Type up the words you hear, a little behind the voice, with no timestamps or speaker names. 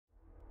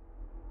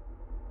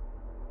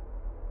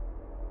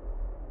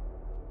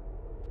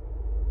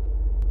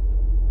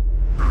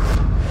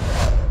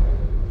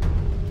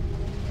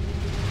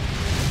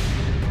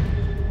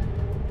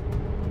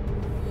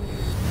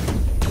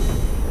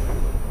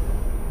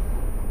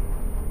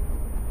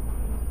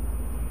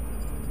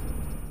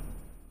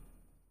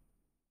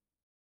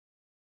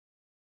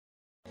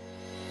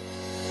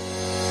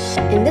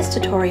In this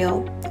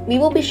tutorial, we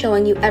will be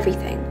showing you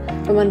everything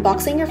from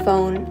unboxing your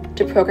phone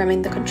to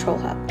programming the control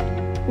hub.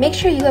 Make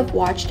sure you have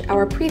watched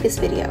our previous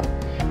video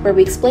where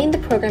we explained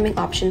the programming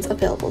options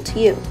available to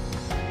you.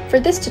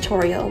 For this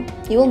tutorial,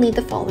 you will need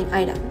the following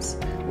items: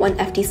 one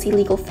FTC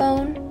legal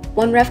phone,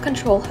 one Rev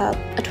control hub,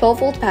 a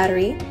 12-volt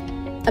battery,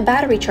 a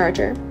battery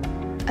charger,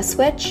 a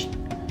switch,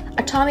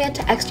 a Tamiya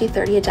to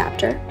XT30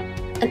 adapter,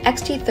 an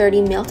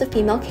XT30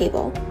 male-to-female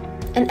cable,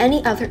 and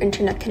any other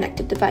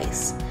internet-connected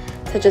device,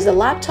 such as a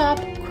laptop,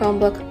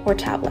 Chromebook, or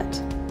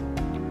tablet.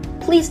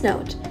 Please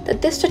note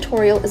that this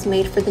tutorial is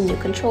made for the new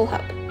control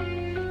hub.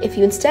 If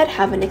you instead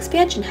have an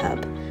expansion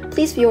hub,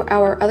 please view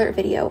our other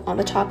video on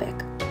the topic.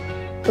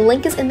 The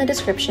link is in the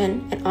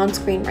description and on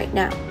screen right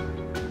now.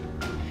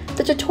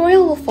 The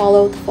tutorial will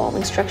follow the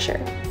following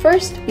structure.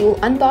 First, we will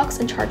unbox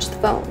and charge the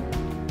phone.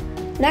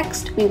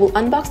 Next, we will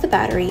unbox the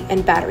battery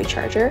and battery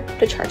charger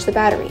to charge the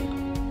battery.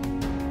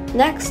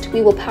 Next,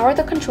 we will power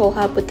the control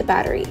hub with the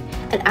battery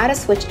and add a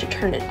switch to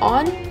turn it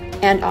on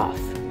and off.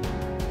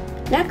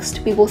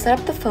 Next, we will set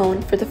up the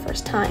phone for the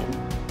first time.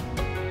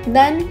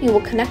 Then, we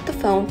will connect the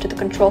phone to the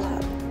control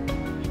hub.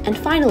 And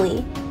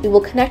finally, we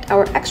will connect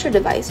our extra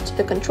device to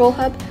the control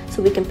hub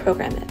so we can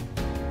program it.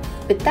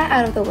 With that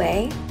out of the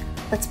way,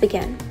 let's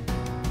begin.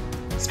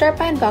 Start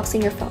by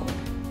unboxing your phone.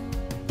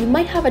 You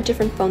might have a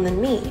different phone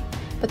than me,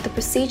 but the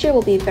procedure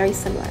will be very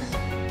similar.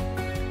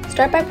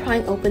 Start by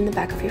prying open the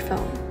back of your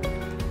phone.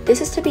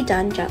 This is to be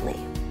done gently.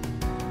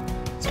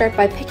 Start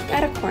by picking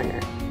at a corner.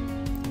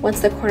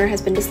 Once the corner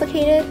has been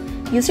dislocated,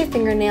 use your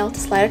fingernail to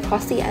slide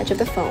across the edge of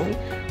the phone,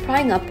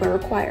 prying up where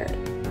required.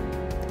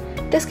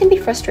 This can be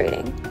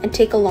frustrating and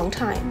take a long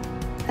time,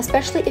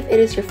 especially if it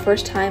is your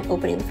first time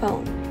opening the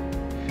phone.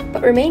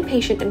 But remain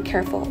patient and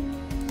careful.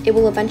 It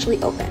will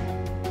eventually open.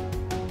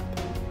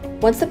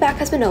 Once the back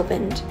has been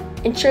opened,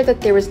 ensure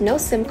that there is no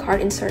SIM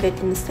card inserted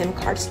in the SIM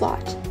card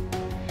slot.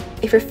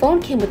 If your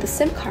phone came with a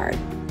SIM card,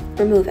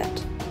 remove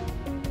it.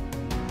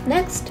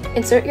 Next,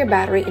 insert your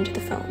battery into the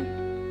phone.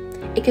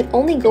 It can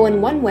only go in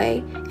one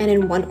way and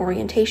in one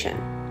orientation.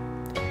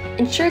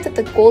 Ensure that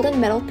the golden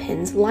metal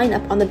pins line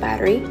up on the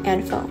battery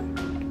and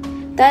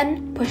phone.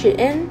 Then, push it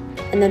in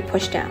and then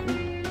push down.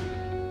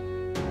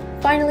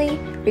 Finally,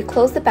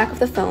 reclose the back of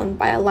the phone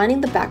by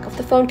aligning the back of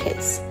the phone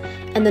case,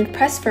 and then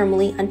press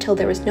firmly until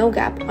there is no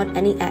gap on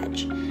any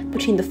edge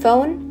between the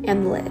phone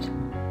and the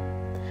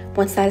lid.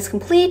 Once that is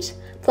complete,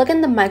 plug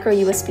in the micro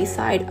USB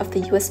side of the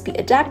USB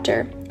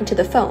adapter into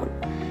the phone,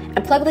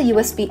 and plug the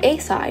USB-A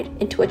side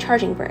into a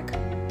charging brick.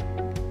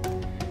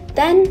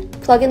 Then,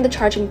 plug in the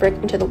charging brick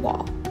into the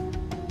wall.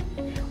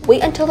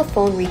 Wait until the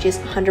phone reaches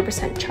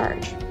 100%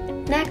 charge.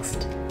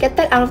 Next, get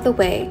that out of the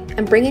way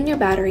and bring in your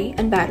battery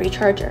and battery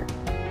charger.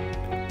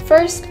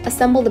 First,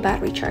 assemble the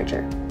battery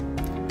charger.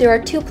 There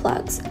are two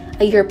plugs,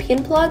 a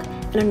European plug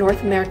and a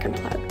North American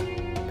plug.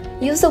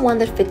 Use the one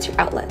that fits your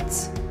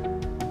outlets.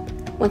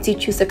 Once you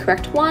choose the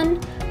correct one,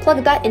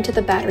 plug that into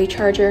the battery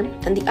charger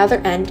and the other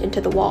end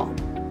into the wall.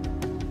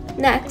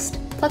 Next,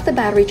 plug the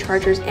battery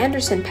charger's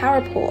Anderson power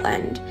pole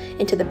end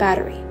into the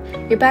battery.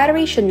 Your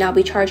battery should now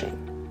be charging.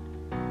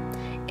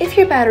 If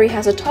your battery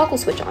has a toggle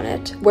switch on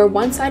it, where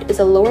one side is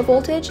a lower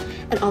voltage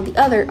and on the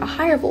other a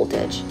higher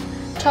voltage,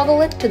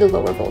 toggle it to the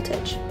lower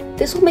voltage.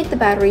 This will make the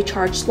battery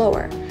charge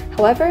slower.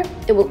 However,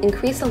 it will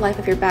increase the life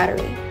of your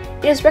battery.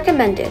 It is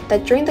recommended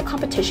that during the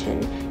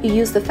competition, you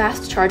use the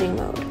fast charging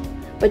mode,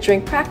 but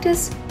during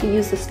practice, you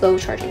use the slow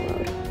charging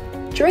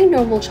mode. During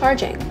normal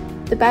charging,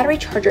 the battery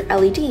charger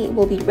LED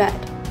will be red.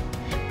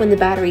 When the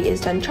battery is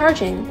done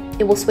charging,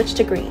 it will switch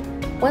to green.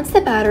 Once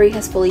the battery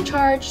has fully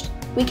charged,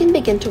 we can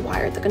begin to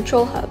wire the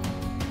control hub.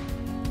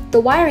 The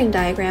wiring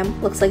diagram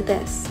looks like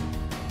this.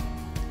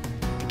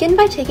 Begin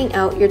by taking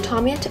out your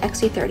Tamiya to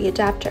XT30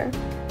 adapter.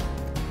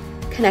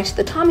 Connect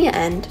the Tamiya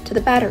end to the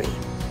battery.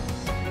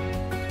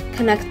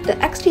 Connect the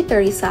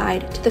XT30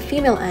 side to the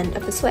female end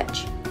of the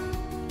switch.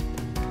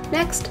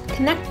 Next,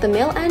 connect the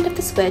male end of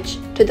the switch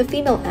to the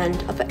female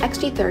end of the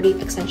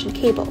XT30 extension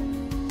cable.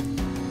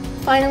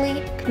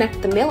 Finally,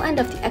 connect the male end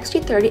of the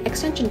XT30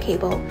 extension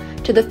cable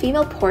to the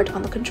female port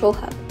on the control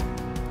hub.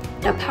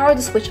 Now power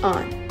the switch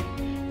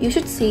on. You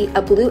should see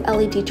a blue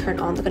LED turn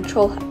on the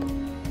control hub.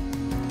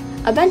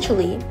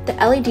 Eventually, the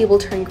LED will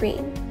turn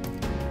green.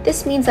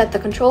 This means that the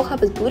control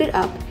hub is booted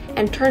up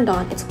and turned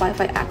on its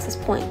Wi-Fi access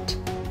point.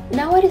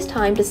 Now it is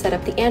time to set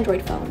up the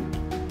Android phone.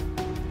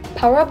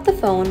 Power up the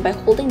phone by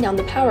holding down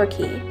the power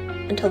key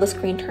until the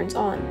screen turns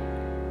on.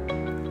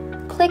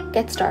 Click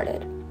Get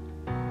Started.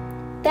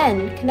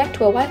 Then connect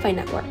to a Wi-Fi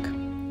network.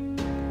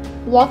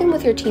 Log in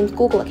with your team's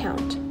Google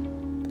account.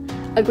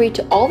 Agree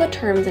to all the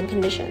terms and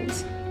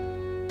conditions.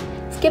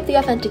 Skip the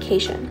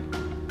authentication.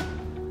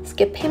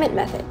 Skip payment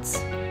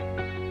methods.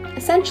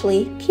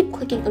 Essentially, keep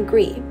clicking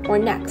Agree or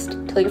Next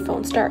till your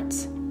phone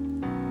starts.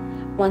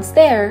 Once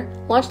there,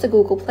 launch the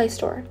Google Play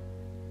Store.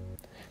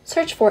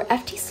 Search for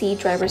FTC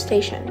Driver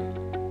Station.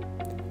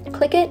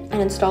 Click it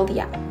and install the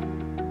app.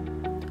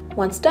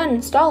 Once done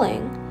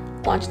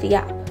installing, launch the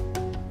app.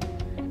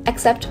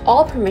 Accept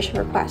all permission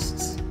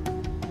requests.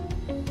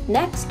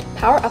 Next,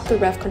 power up the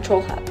Rev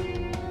control hub.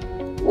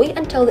 Wait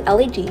until the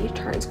LED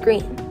turns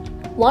green.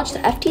 Launch the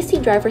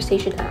FTC Driver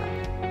Station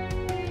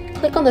app.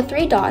 Click on the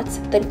 3 dots,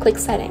 then click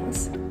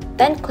Settings.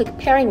 Then click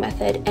Pairing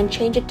Method and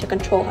change it to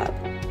Control Hub.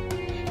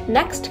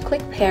 Next,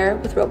 click Pair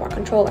with Robot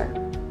Controller.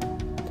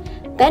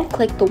 Then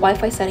click the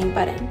Wi-Fi setting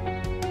button.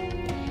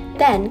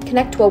 Then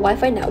connect to a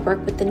Wi-Fi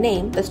network with the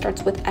name that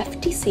starts with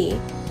FTC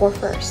or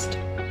first.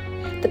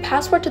 The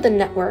password to the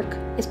network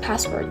is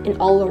password in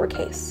all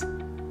lowercase.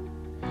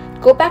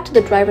 Go back to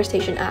the Driver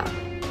Station app.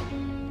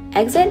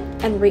 Exit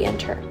and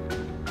re-enter.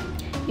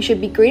 You should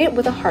be greeted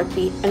with a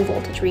heartbeat and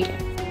voltage reading.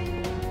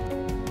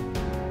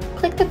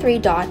 Click the 3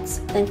 dots,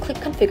 then click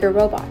Configure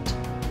Robot.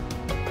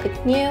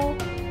 Click New,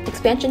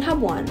 Expansion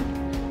Hub 1,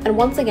 and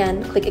once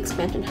again click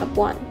Expansion Hub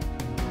 1.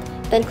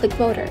 Then click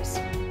Motors.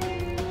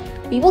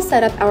 We will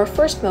set up our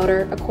first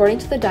motor according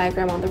to the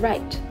diagram on the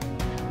right.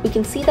 We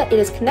can see that it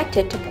is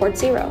connected to port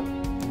 0.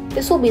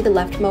 This will be the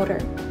left motor.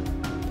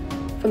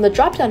 From the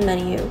drop-down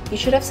menu, you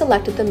should have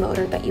selected the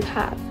motor that you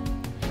have.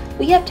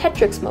 We have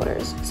Tetrix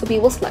motors, so we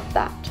will select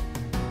that.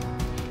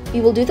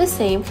 We will do the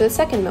same for the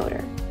second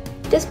motor.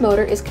 This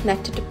motor is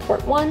connected to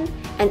port 1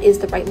 and is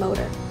the right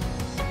motor.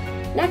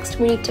 Next,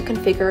 we need to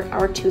configure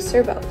our 2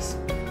 servos.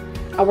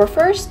 Our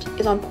first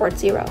is on port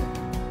 0.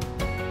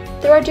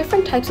 There are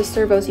different types of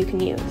servos you can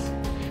use.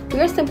 We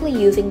are simply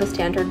using the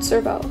standard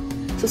servo,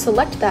 so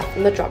select that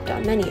from the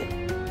drop-down menu.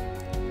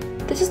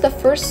 This is the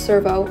first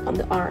servo on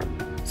the arm,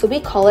 so we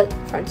call it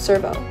front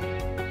servo.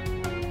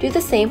 Do the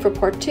same for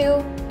port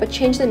 2, but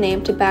change the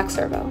name to back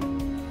servo.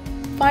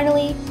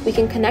 Finally, we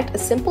can connect a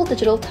simple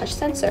digital touch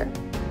sensor.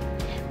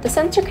 The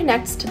sensor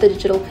connects to the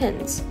digital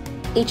pins.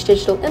 Each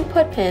digital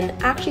input pin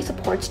actually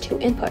supports 2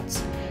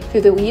 inputs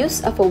through the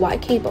use of a Y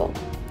cable.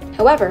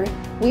 However,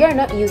 we are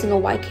not using a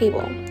Y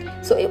cable,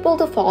 so it will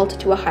default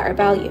to a higher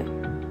value.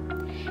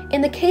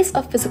 In the case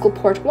of physical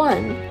port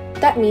 1,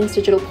 that means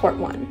digital port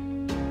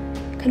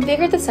 1.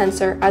 Configure the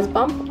sensor as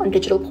bump on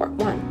digital port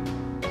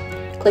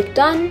 1. Click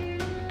Done,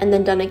 and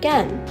then Done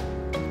again.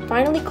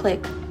 Finally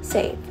click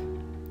Save.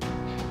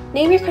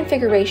 Name your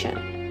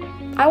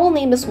configuration. I will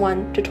name this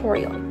one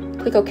Tutorial.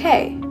 Click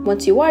OK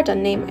once you are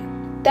done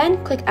naming.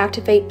 Then click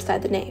Activate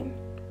beside the name.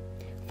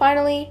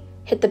 Finally,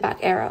 hit the back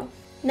arrow.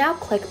 Now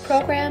click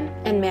Program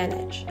and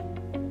Manage.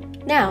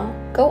 Now,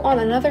 go on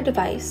another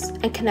device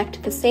and connect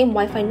to the same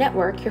Wi-Fi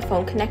network your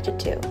phone connected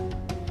to.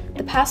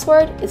 The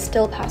password is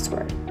still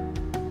password.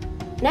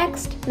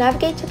 Next,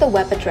 navigate to the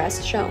web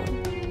address shown.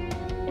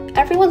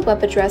 Everyone's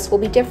web address will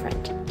be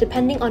different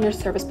depending on your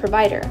service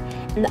provider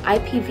and the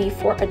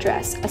IPv4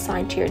 address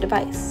assigned to your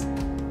device.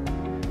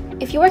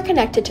 If you are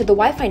connected to the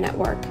Wi-Fi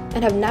network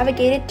and have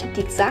navigated to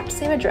the exact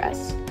same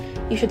address,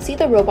 you should see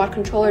the robot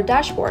controller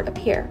dashboard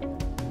appear.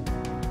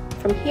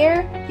 From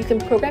here, you can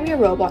program your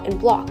robot in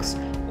blocks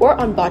or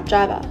on bot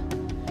Java,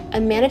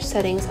 and manage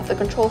settings of the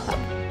control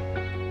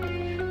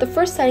hub. The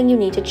first setting you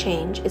need to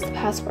change is the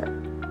password.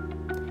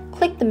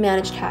 Click the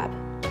Manage tab.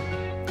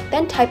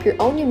 Then type your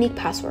own unique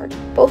password,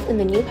 both in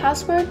the new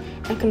password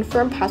and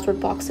confirm password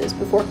boxes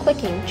before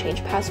clicking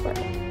Change Password.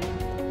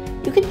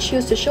 You can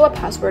choose to show a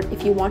password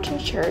if you want to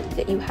ensure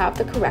that you have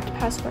the correct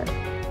password.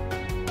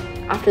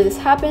 After this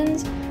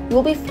happens, you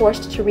will be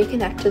forced to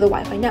reconnect to the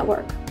Wi-Fi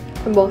network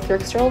from both your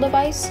external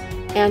device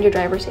and your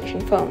driver station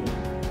phone.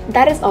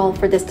 That is all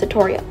for this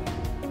tutorial.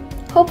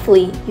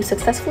 Hopefully, you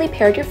successfully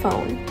paired your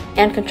phone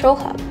and control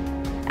hub,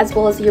 as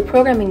well as your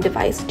programming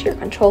device to your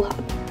control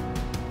hub.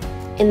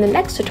 In the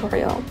next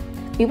tutorial,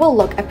 we will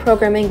look at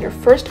programming your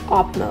first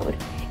op mode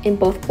in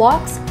both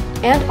blocks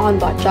and on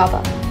bot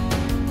Java.